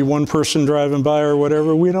 there might be one person driving by or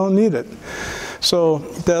whatever, we don't need it. So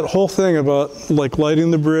that whole thing about like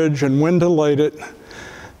lighting the bridge and when to light it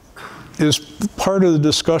is part of the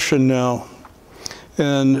discussion now.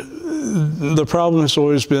 And the problem has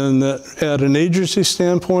always been that at an agency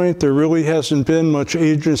standpoint, there really hasn't been much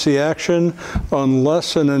agency action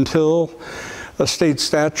unless and until a state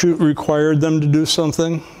statute required them to do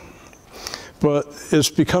something. But it's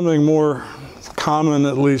becoming more common,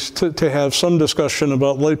 at least, to have some discussion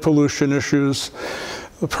about light pollution issues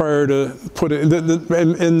prior to putting,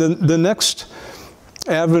 the next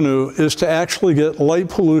avenue is to actually get light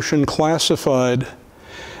pollution classified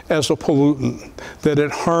as a pollutant, that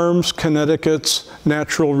it harms Connecticut's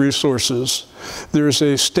natural resources. There's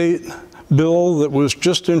a state bill that was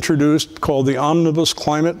just introduced called the Omnibus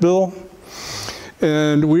Climate Bill,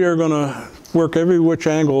 and we are going to work every which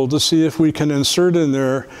angle to see if we can insert in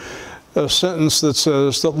there a sentence that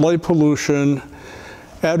says that light pollution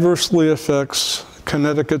adversely affects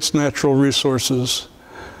Connecticut's natural resources.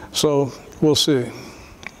 So we'll see. Do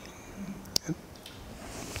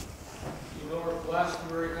you know if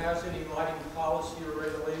Glastonbury has any lighting policy or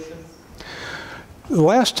regulation? The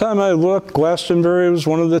last time I looked, Glastonbury was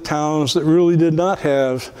one of the towns that really did not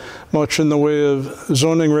have much in the way of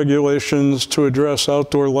zoning regulations to address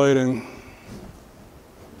outdoor lighting.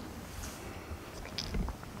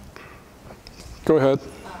 Go ahead.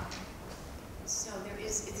 So it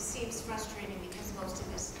seems frustrating because most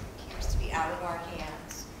of this appears to be out of our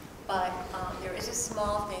hands. But there is a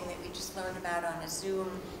small thing that we just learned about on a Zoom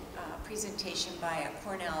presentation by a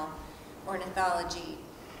Cornell ornithology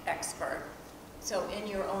expert. So in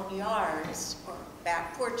your own yards or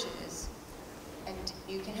back porches, and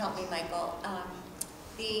you can help me, Michael,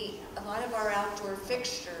 a lot of our outdoor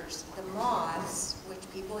fixtures, the moths, which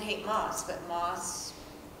people hate moths, but moths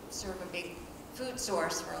serve a big food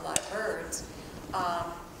source for a lot of birds,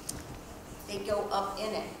 they go up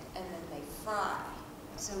in it and then they fry.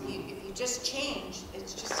 So if you just change,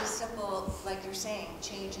 it's just as simple, like you're saying,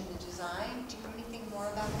 change in the design. Do you know anything more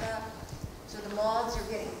about that? So the moths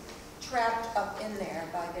are getting trapped up in there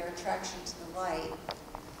by their attraction to the light.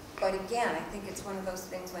 But again, I think it's one of those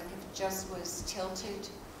things like if it just was tilted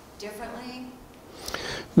differently.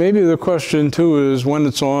 Maybe the question too is when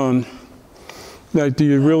it's on. Like, do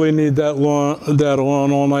you really need that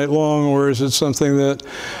on all night long, or is it something that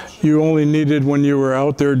you only needed when you were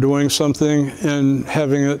out there doing something and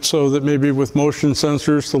having it so that maybe with motion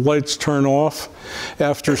sensors the lights turn off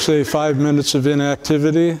after, say, 5 minutes of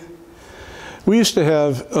inactivity? We used to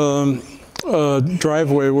have a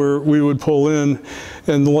driveway where we would pull in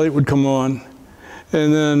and the light would come on,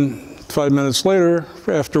 and then 5 minutes later,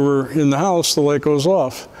 after we're in the house, the light goes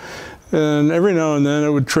off. And every now and then it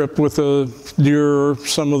would trip with a deer or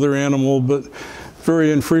some other animal, but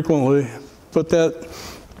very infrequently. But that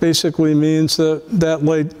basically means that that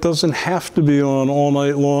light doesn't have to be on all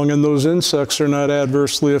night long, and those insects are not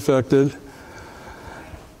adversely affected.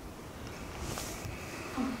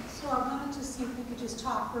 So I wanted to see if we could just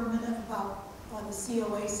talk for a minute about the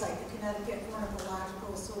COA site, the Connecticut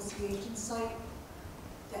Ornithological Association site,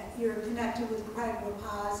 that you're connected with Craig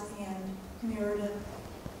Rapaz and Meredith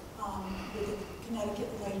with the Connecticut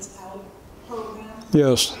Lights Out program.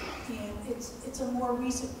 Yes. And it's a more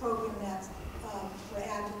recent program that's for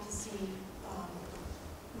advocacy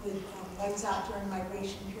with lights out during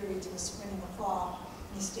migration periods in the spring and the fall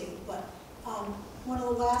in the state. But one of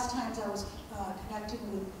the last times I was connecting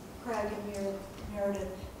with Craig and Meredith,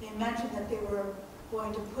 they mentioned that they were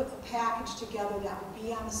going to put a package together that would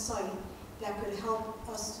be on the site that could help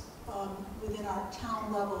us within our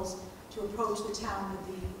town levels to approach the town with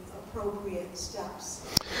the appropriate steps.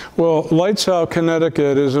 Well, Lights Out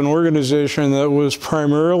Connecticut is an organization that was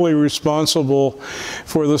primarily responsible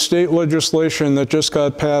for the state legislation that just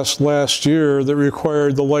got passed last year that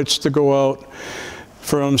required the lights to go out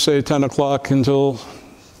from, say, 10 o'clock until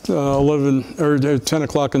 11 or 10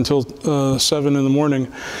 o'clock until 7 in the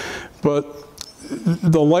morning. But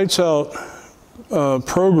the Lights Out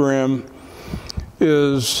program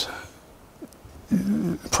is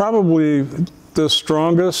probably the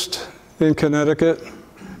strongest in Connecticut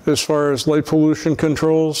as far as light pollution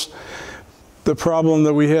controls. The problem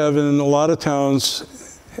that we have in a lot of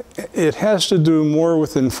towns, it has to do more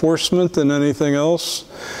with enforcement than anything else.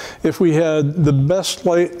 If we had the best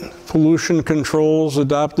light pollution controls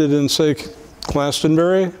adopted in, say,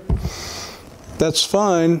 Glastonbury, that's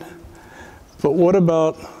fine, but what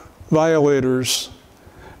about violators?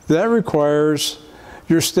 That requires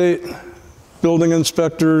your state building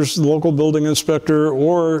inspectors, local building inspector,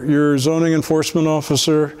 or your zoning enforcement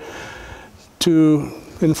officer to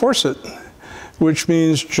enforce it, which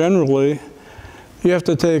means generally you have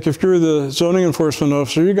to take, if you're the zoning enforcement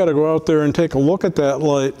officer, you got to go out there and take a look at that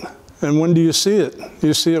light. And when do you see it?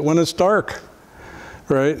 You see it when it's dark,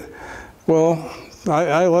 right? Well,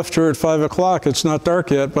 I left here at 5 o'clock. It's not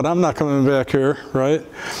dark yet, but I'm not coming back here, right?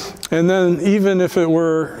 And then even if it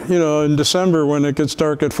were, you know, in December when it gets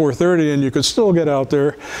dark at 4:30 and you could still get out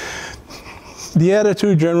there, the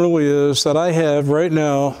attitude generally is that I have right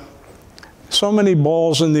now so many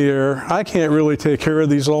balls in the air, I can't really take care of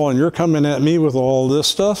these all, and you're coming at me with all this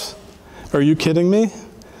stuff? Are you kidding me?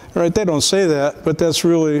 Right? They don't say that, but that's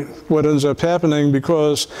really what ends up happening,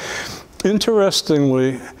 because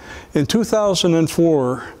interestingly, in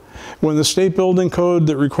 2004, when the state building code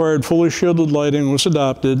that required fully shielded lighting was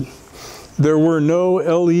adopted, there were no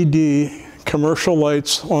LED commercial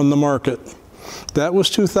lights on the market. That was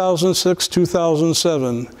 2006,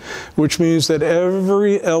 2007, which means that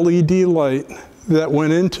every LED light that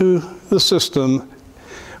went into the system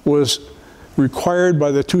was required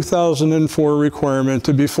by the 2004 requirement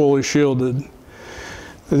to be fully shielded.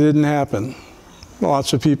 It didn't happen.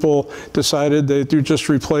 Lots of people decided they do just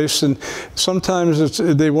replace, and sometimes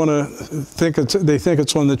they want to think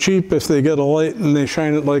it's on the cheap. If they get a light and they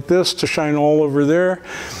shine it like this to shine all over there,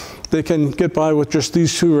 they can get by with just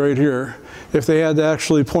these two right here. If they had to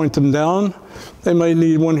actually point them down, they might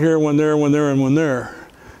need one here, one there, one there, and one there.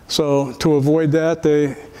 So to avoid that,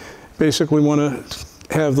 they basically want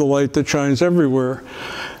to have the light that shines everywhere.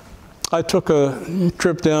 I took a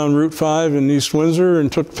trip down Route 5 in East Windsor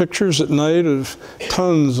and took pictures at night of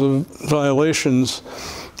tons of violations,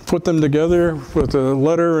 put them together with a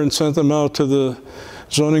letter and sent them out to the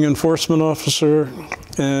zoning enforcement officer,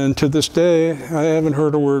 and to this day, I haven't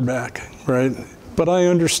heard a word back, right? But I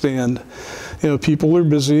understand, you know, people are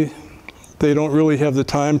busy, they don't really have the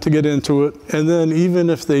time to get into it, and then even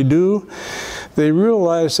if they do, they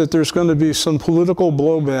realize that there's going to be some political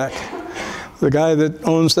blowback. The guy that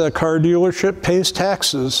owns that car dealership pays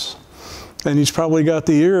taxes, and he's probably got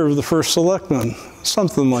the ear of the first selectman,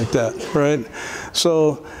 something like that, right?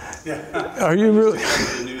 So, are you really?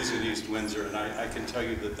 The news in East Windsor, and I can tell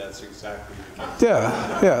you that that's exactly the case.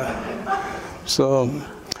 Yeah. So,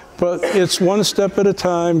 but it's one step at a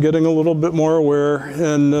time, getting a little bit more aware,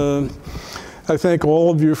 and I thank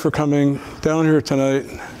all of you for coming down here tonight.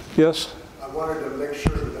 Yes? I wanted to make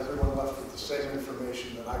sure that everyone left with the same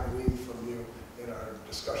information that I gleaned from you in our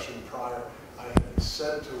discussion prior. I had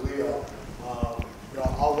said to Leo, you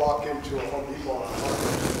know, I'll walk into a Home Depot or a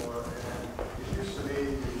hardware store, and it used to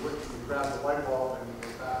be you grab the light bulb and you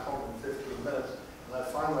go back home in 15 minutes, and I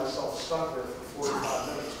find myself stuck there for 45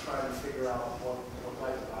 minutes trying to figure out what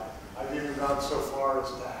light to buy. I've even gone so far as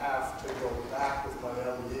to have to go back with my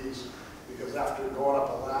LEDs, because after going up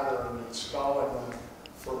a ladder and installing them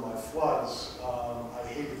for my floods, I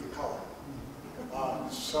hated the color.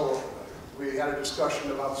 So we had a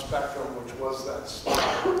discussion about spectrum, which was that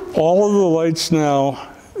style. All of the lights now,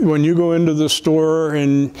 when you go into the store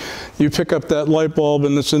and you pick up that light bulb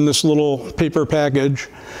and it's in this little paper package,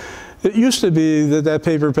 it used to be that that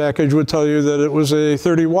paper package would tell you that it was a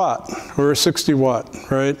 30 watt or a 60 watt,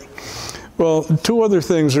 right? Well, two other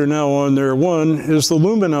things are now on there. One is the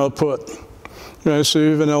lumen output. Okay, so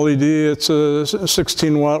you have an LED, it's a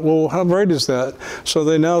 16 watt, well, how bright is that? So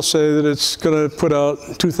they now say that it's going to put out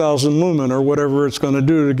 2,000 lumen or whatever it's going to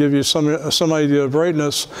do to give you some idea of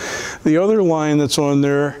brightness. The other line that's on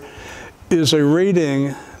there is a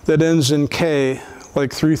rating that ends in K,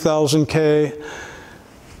 like 3,000 K,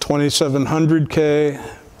 2,700 K,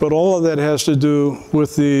 but all of that has to do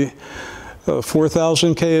with the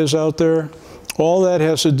 4,000 K is out there. All that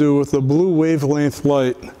has to do with the blue wavelength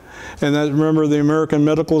light. And that, remember, the American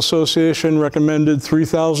Medical Association recommended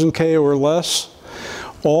 3,000 K or less.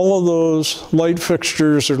 all of those light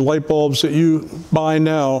fixtures or light bulbs that you buy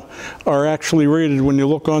now are actually rated. When you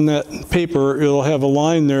look on that paper, it'll have a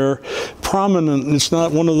line there, prominent. It's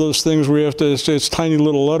not one of those things where you have to, it's tiny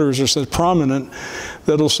little letters. It says prominent.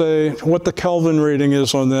 That'll say what the Kelvin rating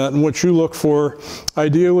is on that, and what you look for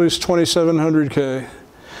ideally is 2700 K.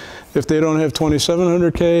 If they don't have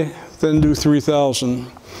 2700 K, then do 3000,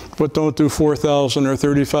 but don't do 4000 or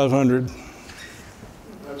 3500.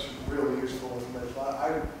 That's really useful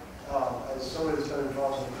information. As somebody that's been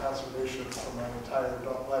involved in conservation for my entire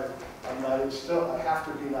adult life, I have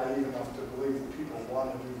to be naive enough to believe that people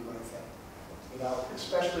want to do the right thing. You know,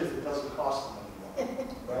 especially if it doesn't cost them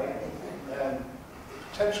anymore, right? And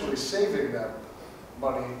potentially saving them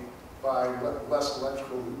money by less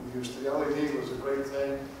electrical use. The LED was a great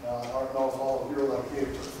thing. I don't know if all of you are like me,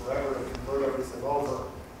 it took forever to convert everything over,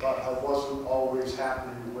 but I wasn't always happy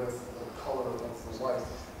with the color of the light.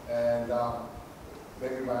 And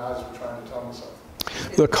maybe my eyes were trying to tell me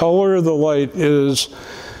something. The color of the light is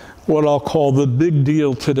what I'll call the big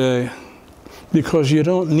deal today, because you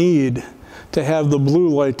don't need to have the blue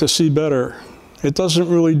light to see better. It doesn't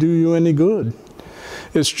really do you any good.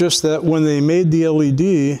 It's just that when they made the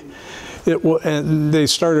LED, and they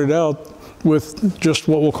started out with just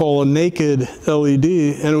what we'll call a naked LED,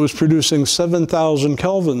 and it was producing 7,000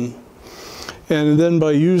 Kelvin. And then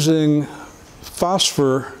by using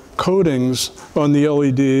phosphor coatings on the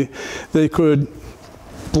LED, they could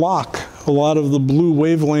block a lot of the blue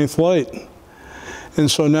wavelength light.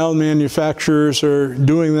 And so now manufacturers are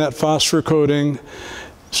doing that phosphor coating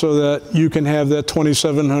so that you can have that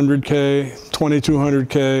 2700K,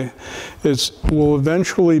 2200K. It will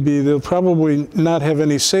eventually be, they'll probably not have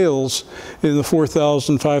any sales in the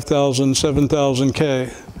 4000, 5000,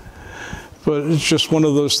 7000K. But it's just one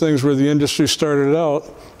of those things where the industry started out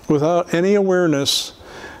without any awareness.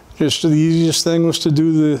 Just the easiest thing was to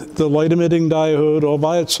do the light emitting diode all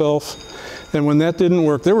by itself. And when that didn't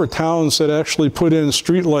work, there were towns that actually put in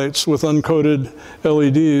street lights with uncoated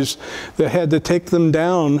LEDs that had to take them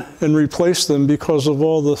down and replace them because of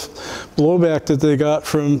all the blowback that they got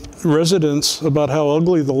from residents about how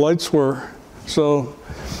ugly the lights were. So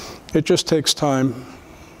it just takes time.